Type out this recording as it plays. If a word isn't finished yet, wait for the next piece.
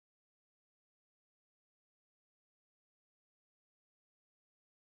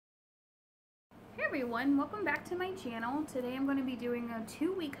Hey everyone, welcome back to my channel. Today I'm going to be doing a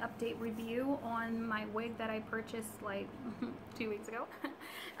 2-week update review on my wig that I purchased like 2 weeks ago.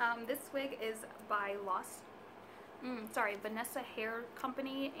 This wig is by Vanessa Hair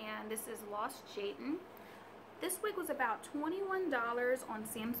Company, and this is Las Jaden. This wig was about $21 on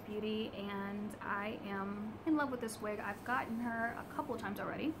Sam's Beauty, and I am in love with this wig. I've gotten her a couple of times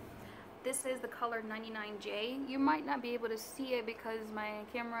already. This is the color 99J. You might not be able to see it because my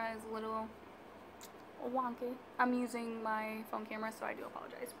camera is a little wonky. I'm using my phone camera, so I do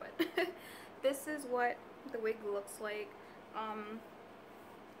apologize, but this is what the wig looks like.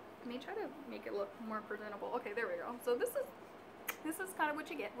 Let me try to make it look more presentable. Okay, there we go. So this is kind of what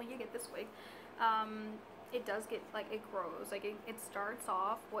you get when you get this wig. It does get, like, it grows, like it starts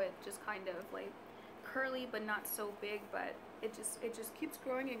off with just kind of like curly but not so big, but it just keeps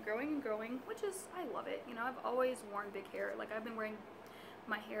growing and growing and growing, which is, I love it. You know, I've always worn big hair. Like, I've been wearing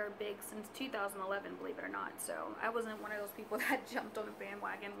my hair big since 2011, believe it or not. So I wasn't one of those people that jumped on the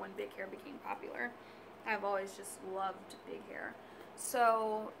bandwagon when big hair became popular. I've always just loved big hair.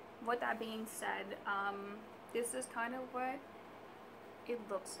 So with that being said, this is kind of what it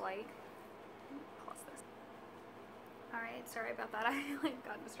looks like. Pause this. Alright, sorry about that. I like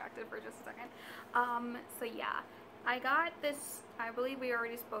got distracted for just a second. So yeah, I got this, I believe we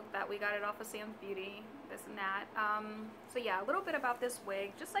already spoke that we got it off of Sam's Beauty, this and that. So yeah, a little bit about this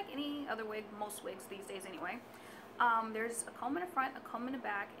wig, just like any other wig, most wigs these days anyway. There's a comb in the front, a comb in the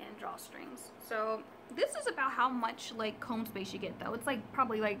back, and drawstrings. So this is about how much like comb space you get though. It's like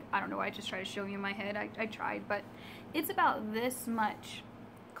probably like, I don't know, I just try to show you in my head. I tried, but it's about this much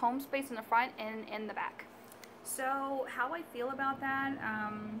comb space in the front and in the back. So how I feel about that,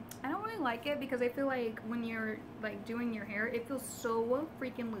 I don't really like it because I feel like when you're like doing your hair, it feels so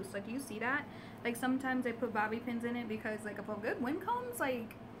freaking loose. Like, do you see that? Like, sometimes I put bobby pins in it because like if a good wind comes,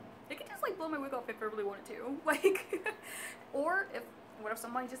 like it can just like blow my wig off if I really wanted to. Like, or what if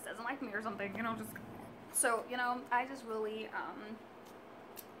somebody just doesn't like me or something, you know, just so, you know, I just really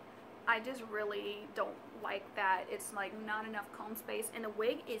don't like that it's like not enough comb space, and the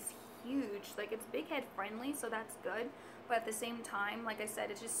wig is huge. Like, it's big head friendly, so that's good, but at the same time, like I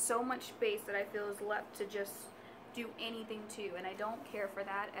said, it's just so much space that I feel is left to just do anything to, and I don't care for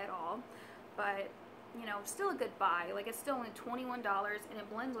that at all. But you know, still a good buy. Like, it's still only $21 and it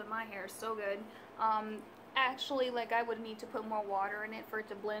blends with my hair so good. Actually, like, I would need to put more water in it for it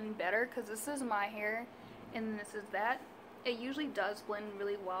to blend better, because this is my hair and this is that. It usually does blend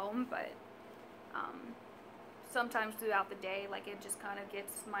really well, but sometimes throughout the day, like, it just kind of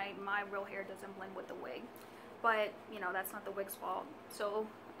gets, my real hair doesn't blend with the wig. But, you know, that's not the wig's fault. So,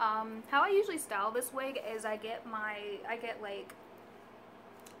 how I usually style this wig is I get like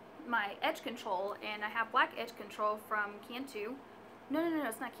my edge control, and I have black edge control from Cantu. No,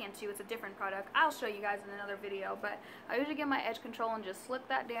 it's not Cantu, it's a different product. I'll show you guys in another video, but I usually get my edge control and just slip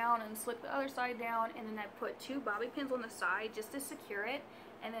that down and slip the other side down, and then I put 2 bobby pins on the side just to secure it,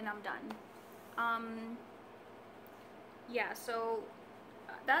 and then I'm done. Yeah, so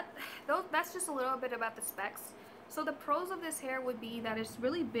that's just a little bit about the specs. So the pros of this hair would be that it's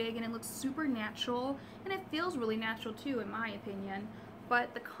really big and it looks super natural, and it feels really natural too, in my opinion.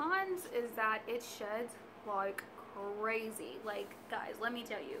 But the cons is that it sheds like crazy. Like, guys, let me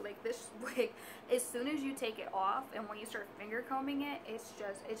tell you, like, this wig, as soon as you take it off and when you start finger combing it, it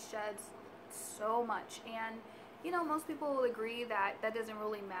sheds so much. And you know, most people will agree that that doesn't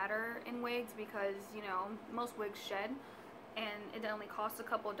really matter in wigs because, you know, most wigs shed and it only costs a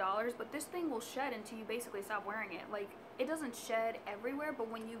couple of dollars, but this thing will shed until you basically stop wearing it. Like, it doesn't shed everywhere, but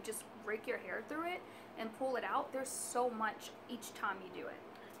when you just rake your hair through it and pull it out, there's so much each time you do it.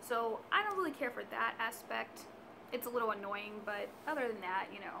 So I don't really care for that aspect. It's a little annoying, but other than that,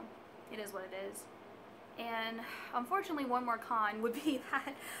 you know, it is what it is. And unfortunately, one more con would be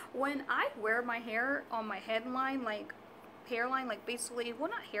that when I wear my hair on my headline, like hairline, like basically, well,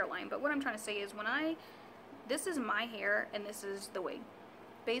 not hairline, but what I'm trying to say is this is my hair and this is the wig.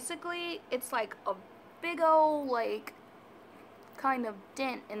 Basically, it's like a big old, like, kind of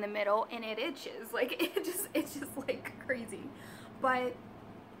dent in the middle, and it itches. Like, it's just like crazy. But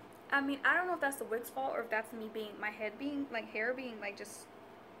I mean, I don't know if that's the wig's fault or if that's me being, my head being, like, hair being, like, just,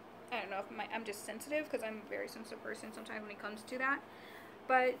 I don't know if I'm just sensitive, because I'm a very sensitive person sometimes when it comes to that.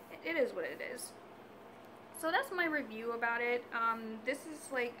 But it is what it is. So that's my review about it. This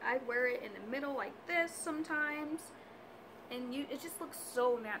is like, I wear it in the middle like this sometimes, and it just looks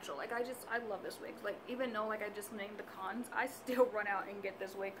so natural. Like, I love this wig. Like, even though, like, I just named the cons, I still run out and get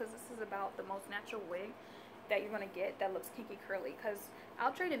this wig because this is about the most natural wig that you're gonna get that looks kinky curly. Because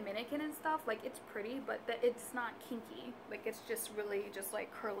I'll trade Dominican and stuff, like, it's pretty, but it's not kinky. Like, it's just really just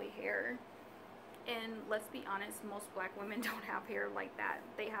like curly hair. And let's be honest, most black women don't have hair like that.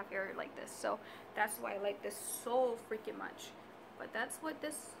 They have hair like this. So that's why I like this so freaking much. But that's what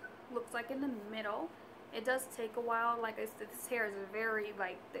this looks like in the middle. It does take a while. Like I said, this hair is very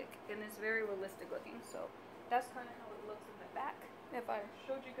like thick and it's very realistic looking. So that's kind of how it looks in the back, if I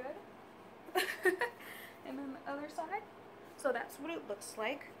showed you good. And then the other side. So that's what it looks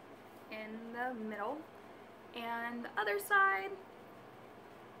like in the middle. And the other side,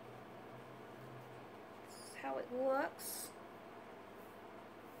 how it looks.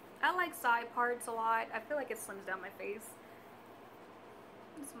 I like side parts a lot. I feel like it slims down my face.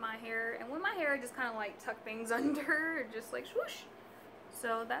 It's my hair, and with my hair I just kind of like tuck things under, just like swoosh.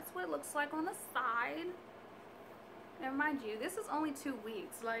 So that's what it looks like on the side. And mind you, this is only 2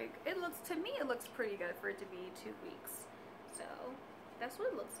 weeks. Like, it looks, to me it looks pretty good for it to be 2 weeks. So that's what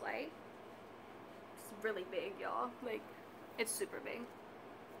it looks like. It's really big, y'all. Like, it's super big,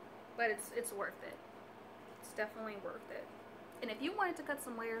 but it's worth it. It's definitely worth it. And if you wanted to cut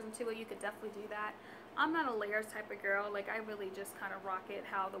some layers into it, you could definitely do that. I'm not a layers type of girl. Like, I really just kind of rock it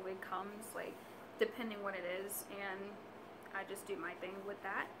how the wig comes, like, depending what it is, and I just do my thing with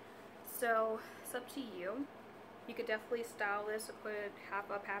that. So it's up to you. You could definitely style this or put it half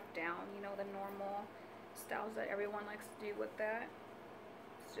up, half down, you know, the normal styles that everyone likes to do with that.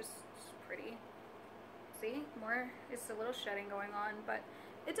 It's pretty. See, it's a little shedding going on, but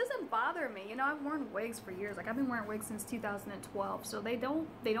it doesn't bother me. You know, I've worn wigs for years. Like, I've been wearing wigs since 2012, so they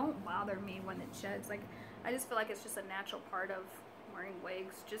don't bother me when it sheds. Like, I just feel like it's just a natural part of wearing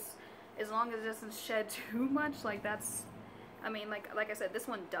wigs. Just as long as it doesn't shed too much. Like, that's, I mean, like I said, this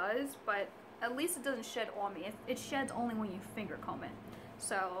one does, but at least it doesn't shed on me. It sheds only when you finger comb it.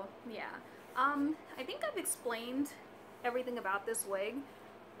 So yeah, I think I've explained everything about this wig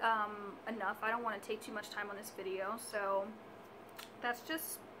enough. I don't want to take too much time on this video, so that's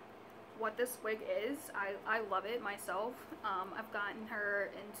just what this wig is. I love it myself. I've gotten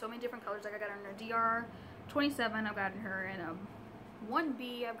her in so many different colors. Like, I got her in her DR27, I've gotten her in a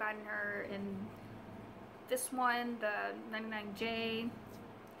 1B, I've gotten her in this one, the 99J,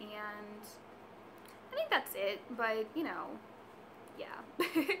 and I think that's it. But, you know, yeah.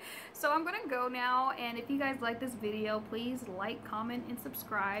 So I'm gonna go now, and if you guys like this video, please like, comment, and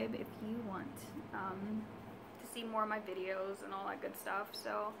subscribe if you want to see more of my videos and all that good stuff.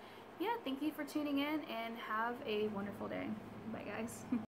 So yeah, thank you for tuning in, and have a wonderful day. Bye guys.